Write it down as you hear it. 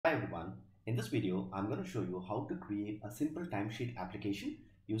Hi everyone, in this video I'm going to show you how to create a simple timesheet application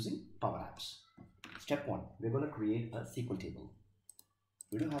using Power Apps. Step 1, we're going to create a SQL table.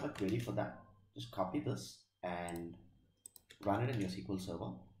 We do have a query for that. Just copy this and run it in your SQL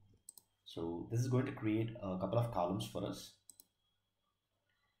server. So this is going to create a couple of columns for us.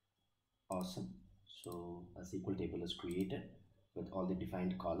 Awesome. So a SQL table is created with all the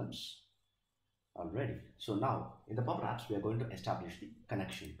defined columns. Already. So now in the Power Apps, we are going to establish the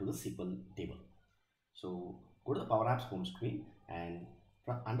connection to the SQL table. So go to the Power Apps home screen and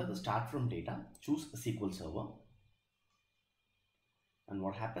under the Start From Data, choose a SQL Server. And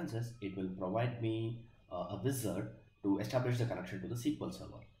what happens is it will provide me a wizard to establish the connection to the SQL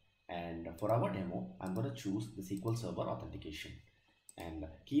Server. And for our demo, I'm going to choose the SQL Server authentication and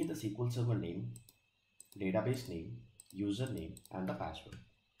key in the SQL Server name, database name, username, and the password.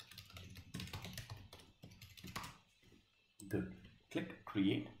 Good. Click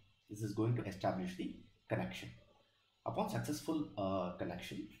create. This is going to establish the connection. Upon successful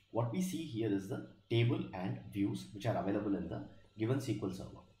connection, what we see here is the table and views which are available in the given SQL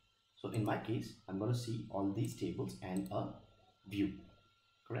server. So in my case, I'm going to see all these tables and a view,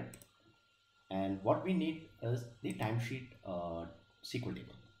 correct? And what we need is the timesheet SQL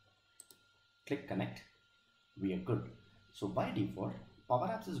table. Click connect. We are good. So by default, Power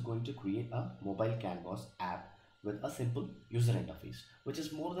Apps is going to create a mobile canvas app with a simple user interface, which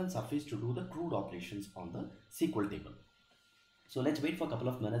is more than sufficient to do the crude operations on the SQL table. So let's wait for a couple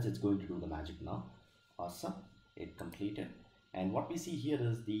of minutes. It's going to do the magic now. Awesome. It completed. And what we see here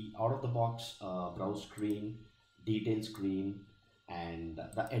is the out-of-the-box browse screen, detail screen, and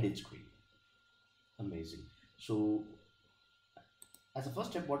the edit screen. Amazing. So as a first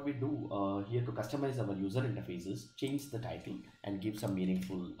step, what we do here to customize our user interfaces, change the title and give some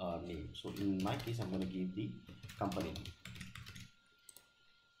meaningful name. So in my case, I'm going to give the company name,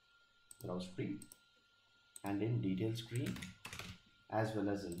 browse screen, and in detail screen, as well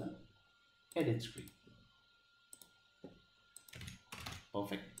as in the edit screen.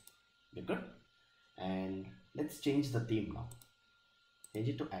 Perfect. We're good. And let's change the theme now. Change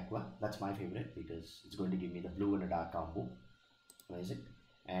it to aqua. That's my favorite because it's going to give me the blue and a dark combo. Amazing.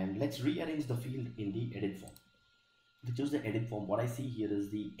 And let's rearrange the field in the edit form. To choose the edit form, what I see here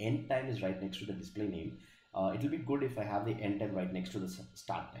is the end time is right next to the display name. It will be good if I have the end time right next to the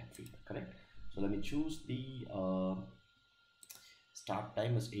start time field, correct? So let me choose the start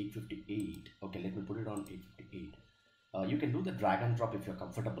time is 8:58. Okay, let me put it on 8:58. You can do the drag and drop if you're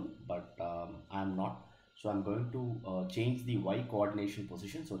comfortable, but I'm not. So I'm going to change the Y coordination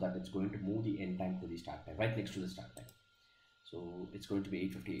position so that it's going to move the end time to the start time, right next to the start time. So it's going to be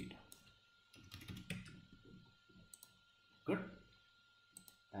 8:58. Good.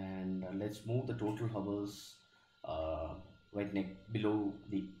 And let's move the total hours right below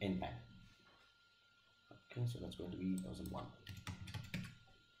the end time. Okay, so that's going to be 1001.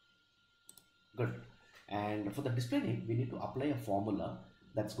 Good. And for the display name, we need to apply a formula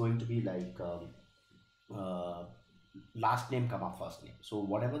that's going to be like last name comma first name. So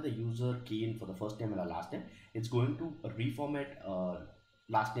whatever the user key in for the first name and the last name, it's going to reformat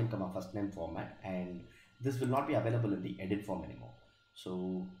last name comma first name format, and this will not be available in the edit form anymore.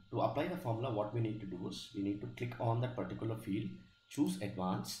 So to apply the formula, what we need to do is we need to click on that particular field, choose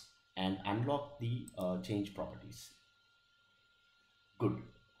advanced, and unlock the change properties. Good.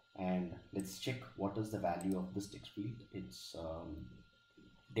 And let's check what is the value of this text field. It's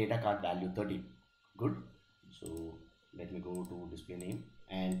data card value 13. Good. So let me go to display name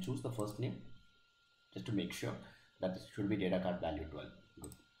and choose the first name just to make sure that it should be data card value 12.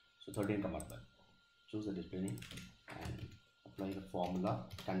 Good. So 13 comma 12. Choose the display name and apply the formula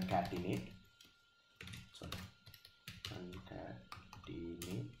concatenate. Sorry,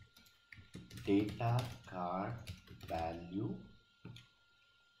 concatenate data card value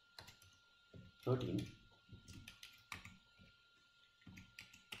 13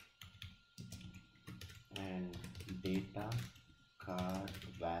 and data card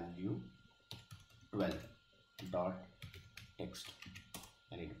value 12 dot text.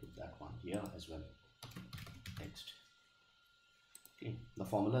 I need to put that one here as well. Text. Okay, the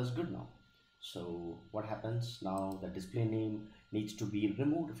formula is good now. So what happens now? The display name needs to be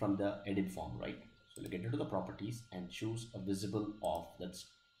removed from the edit form, right? So get into the properties and choose a visible off. That's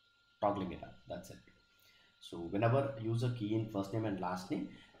toggling it up. That's it. So whenever user key in first name and last name,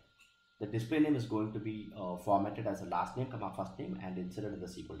 the display name is going to be formatted as a last name comma first name and inserted in the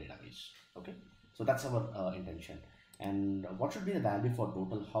SQL database. Okay, so that's our intention. And what should be the value for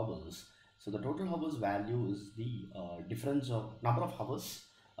total hours? So the total hours value is the difference of number of hours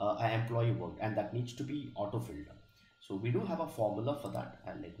an employee worked, and that needs to be auto-filled. So we do have a formula for that,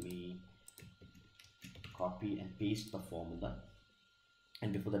 and let me copy and paste the formula.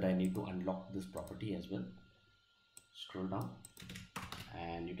 And before that, I need to unlock this property as well. Scroll down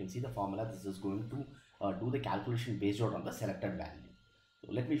and you can see the formula. This is going to do the calculation based out on the selected value.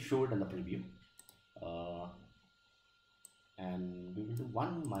 So let me show it in the preview. And we will do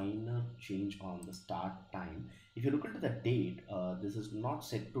one minor change on the start time. If you look into the date, this is not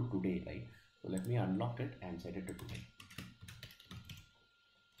set to today, right? So let me unlock it and set it to today.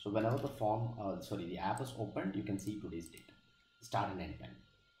 So whenever the app is opened, you can see today's date, start and end time.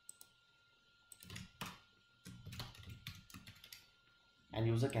 And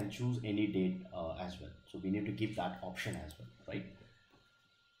user can choose any date as well. So we need to keep that option as well, right?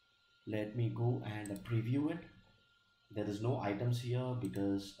 Let me go and preview it. There is no items here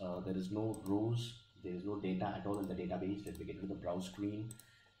because there is no rows, there is no data at all in the database. Let me get to the browse screen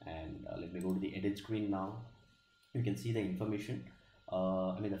and let me go to the edit screen now. You can see the information,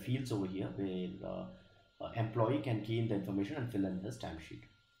 the fields over here where employee can key in the information and fill in his timesheet.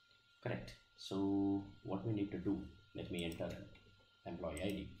 Correct. So what we need to do, let me enter it. Employee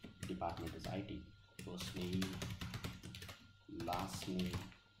ID, department is IT, first name, last name.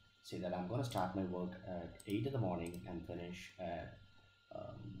 Say that I'm going to start my work at 8 in the morning and finish at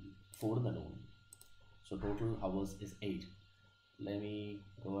 4 in the noon. So total hours is 8. Let me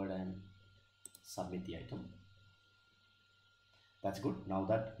go ahead and submit the item. That's good. Now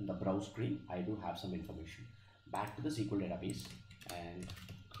that in the browse screen, I do have some information. Back to the SQL database and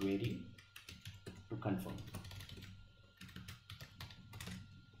query to confirm.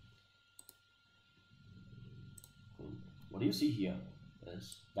 What do you see here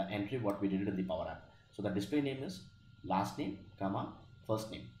is the entry what we did in the Power App. So the display name is last name, comma,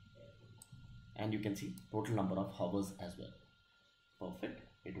 first name. And you can see total number of hours as well. Perfect.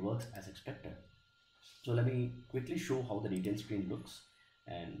 It works as expected. So let me quickly show how the detail screen looks.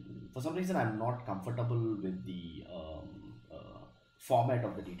 And for some reason, I'm not comfortable with the format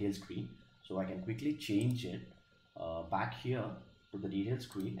of the detail screen. So I can quickly change it back here to the detail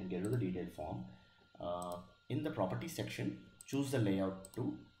screen and get rid of the detail form. In the property section, choose the layout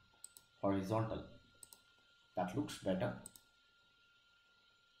to horizontal. That looks better.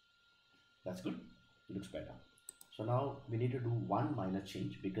 That's good. It looks better. So now we need to do one minor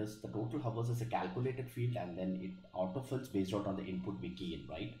change because the total hours is a calculated field and then it autofills based out on the input we key in,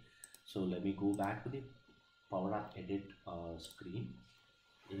 right? So let me go back to the Power App edit screen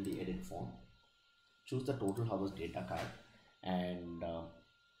in the edit form. Choose the total hours data card and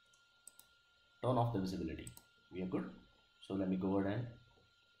turn off the visibility. We are good. So let me go ahead and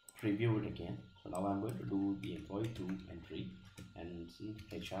preview it again. So now I'm going to do the employee 2 entry and see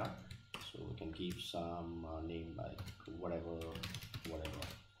HR. So we can keep some name like whatever,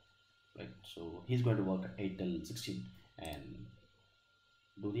 right? So he's going to work at 8 till 16 and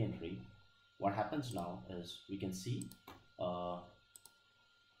do the entry. What happens now is we can see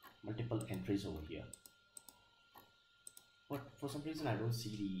multiple entries over here. But for some reason I don't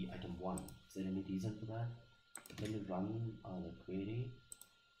see the item 1. Is there any reason for that? Let me run the query.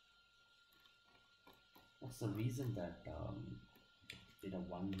 What's the reason that data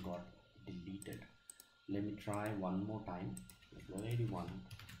 1 got deleted? Let me try one more time. Employee ID 1,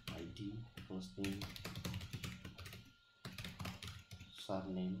 ID, first name,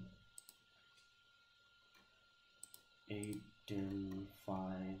 surname, 8 till 5,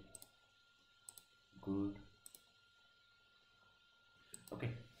 good.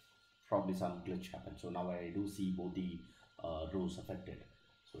 Okay, probably some glitch happened. So now I do see both the rows affected.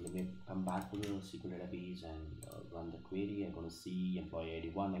 So let me come back to the SQL database and run the query. I'm going to see employee ID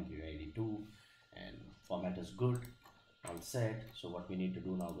 1, employee ID 2, and format is good, all set. So what we need to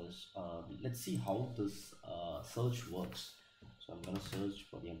do now is let's see how this search works. So I'm going to search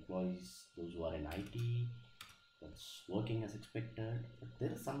for the employees, those who are in IT. That's working as expected, but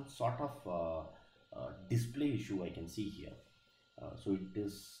there is some sort of display issue I can see here. So it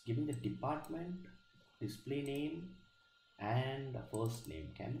is giving the department, display name, and the first name.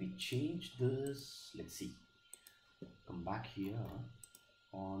 Can we change this? Let's see. Come back here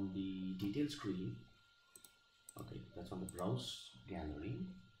on the detail screen. Okay, that's on the browse gallery.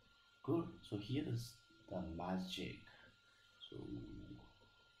 Good. So here is the magic. So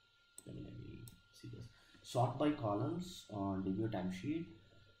let me see this. Sort by columns on DBO timesheet.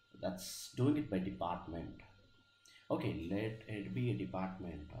 That's doing it by department. Okay, let it be a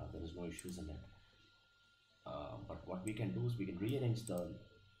department. There is no issues in it. But what we can do is we can rearrange the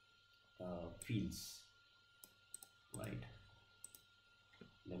fields, right?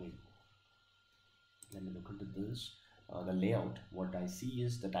 Let me look into this. The layout. What I see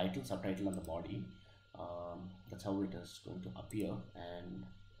is the title, subtitle, and the body. That's how it is going to appear. And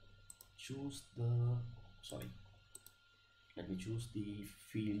choose the, sorry, let me choose the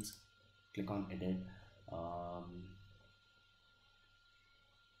fields, click on edit.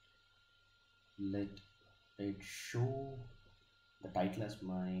 Let it show the title as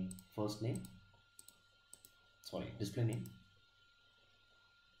my first name, sorry, display name,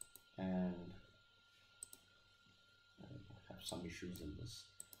 and I have some issues in this.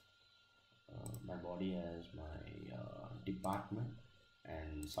 My body as my department,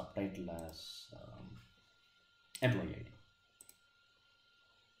 and subtitle as employee ID.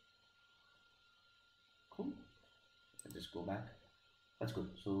 Cool. I'll just go back. That's good.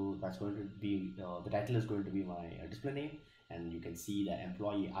 So that's going to be the title is going to be my display name, and you can see the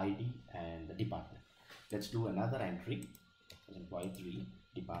employee ID and the department. Let's do another entry as employee 3,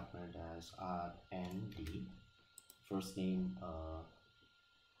 department as RND, first name I'll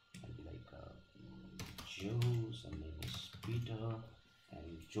be like Joe, some name is Peter,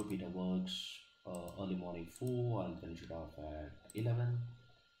 and Joe Peter works early morning 4 and finish it off at 11,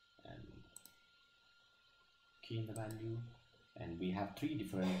 and key in the value. And we have 3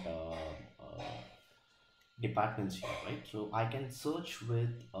 different departments here, right? So I can search with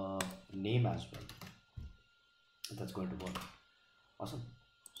name as well. That's going to work. Awesome.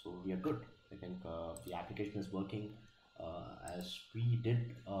 So we are good. I think the application is working as we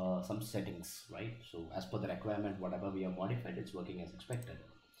did some settings, right? So as per the requirement, whatever we have modified, it's working as expected.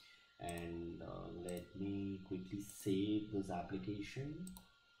 And let me quickly save this application,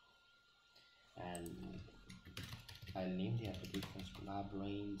 and I'll name the application as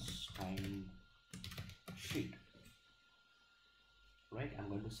Collaborates Timesheet. Right, I'm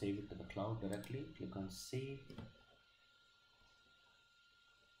going to save it to the cloud directly. Click on save.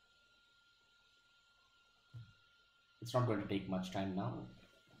 It's not going to take much time now.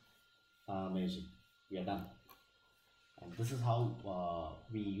 Amazing, we are done. And this is how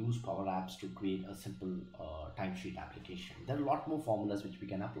we use Power Apps to create a simple timesheet application. There are a lot more formulas which we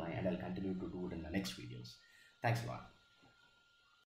can apply, and I'll continue to do it in the next videos. Thanks a lot.